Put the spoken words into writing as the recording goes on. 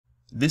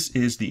This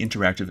is the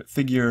interactive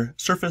figure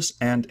surface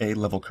and a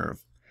level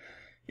curve.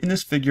 In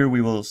this figure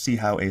we will see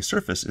how a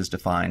surface is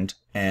defined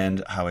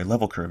and how a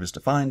level curve is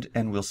defined,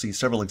 and we'll see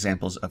several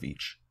examples of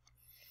each.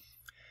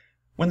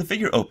 When the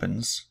figure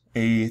opens,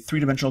 a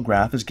three-dimensional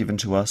graph is given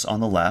to us on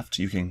the left.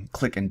 You can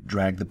click and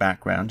drag the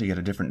background to get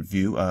a different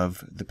view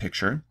of the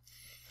picture.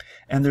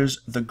 And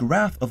there's the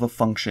graph of a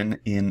function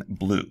in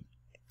blue.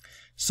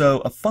 So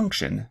a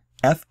function,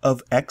 f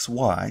of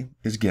xy,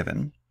 is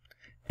given,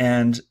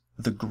 and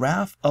the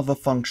graph of a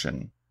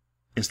function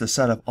is the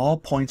set of all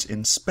points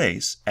in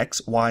space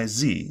x, y,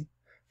 z,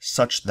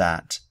 such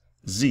that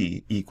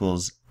z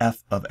equals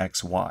f of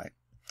xy.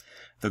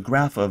 The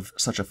graph of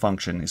such a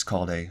function is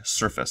called a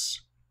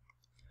surface.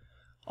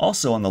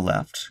 Also on the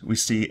left, we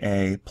see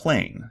a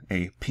plane,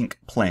 a pink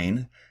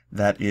plane,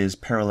 that is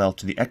parallel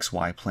to the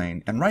xy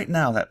plane, and right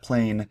now that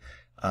plane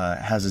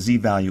has a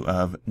z-value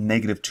of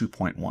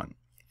 -2.1.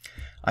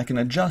 I can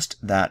adjust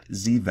that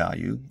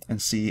z-value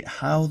and see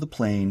how the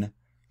plane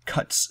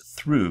cuts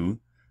through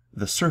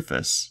the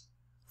surface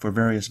for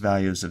various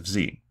values of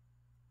z.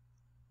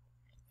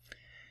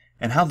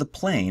 And how the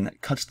plane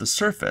cuts the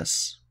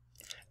surface,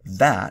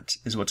 that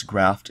is what's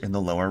graphed in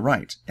the lower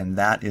right, and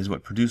that is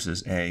what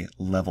produces a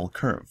level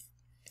curve.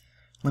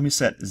 Let me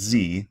set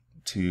z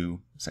to,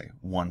 say,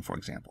 1, for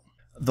example.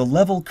 The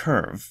level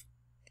curve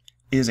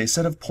is a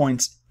set of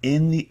points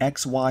in the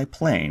xy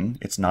plane.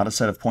 It's not a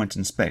set of points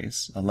in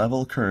space. A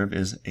level curve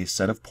is a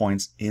set of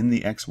points in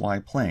the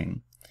xy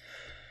plane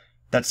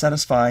that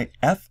satisfy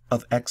f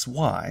of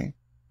xy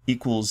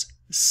equals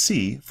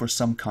c for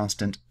some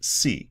constant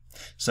c.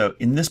 So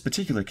in this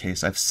particular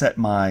case, I've set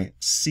my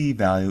c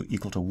value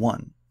equal to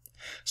 1.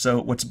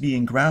 So what's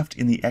being graphed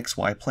in the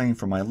xy plane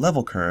for my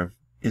level curve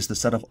is the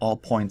set of all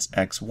points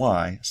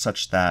xy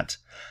such that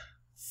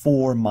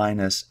 4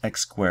 minus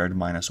x squared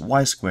minus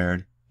y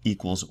squared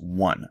equals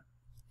 1.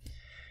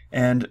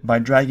 And by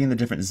dragging the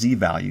different z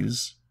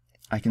values,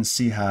 I can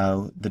see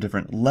how the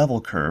different level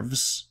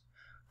curves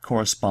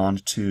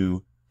correspond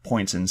to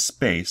points in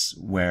space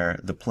where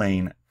the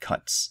plane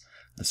cuts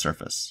the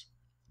surface.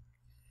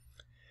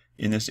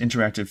 In this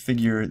interactive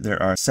figure,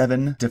 there are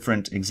 7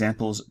 different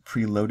examples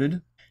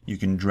preloaded. You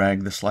can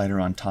drag the slider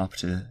on top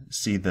to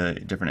see the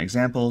different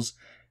examples,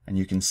 and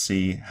you can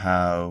see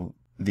how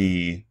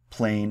the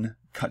plane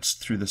cuts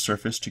through the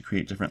surface to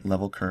create different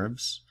level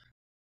curves.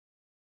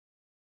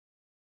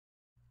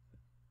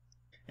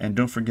 And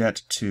don't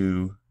forget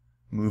to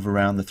move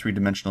around the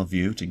three-dimensional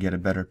view to get a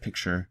better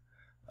picture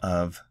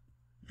of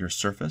your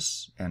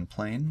surface and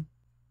plane.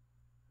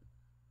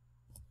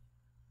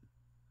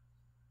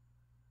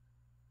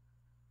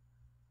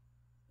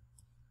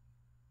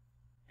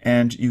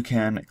 And you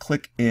can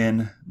click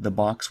in the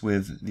box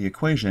with the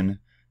equation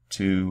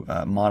to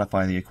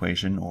modify the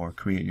equation or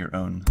create your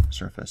own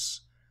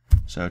surface.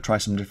 So try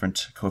some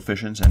different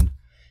coefficients and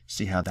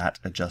see how that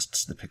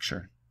adjusts the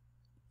picture.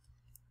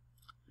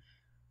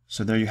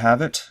 So there you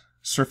have it,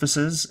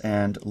 surfaces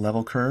and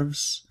level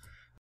curves.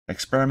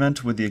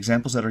 Experiment with the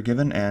examples that are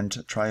given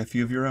and try a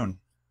few of your own.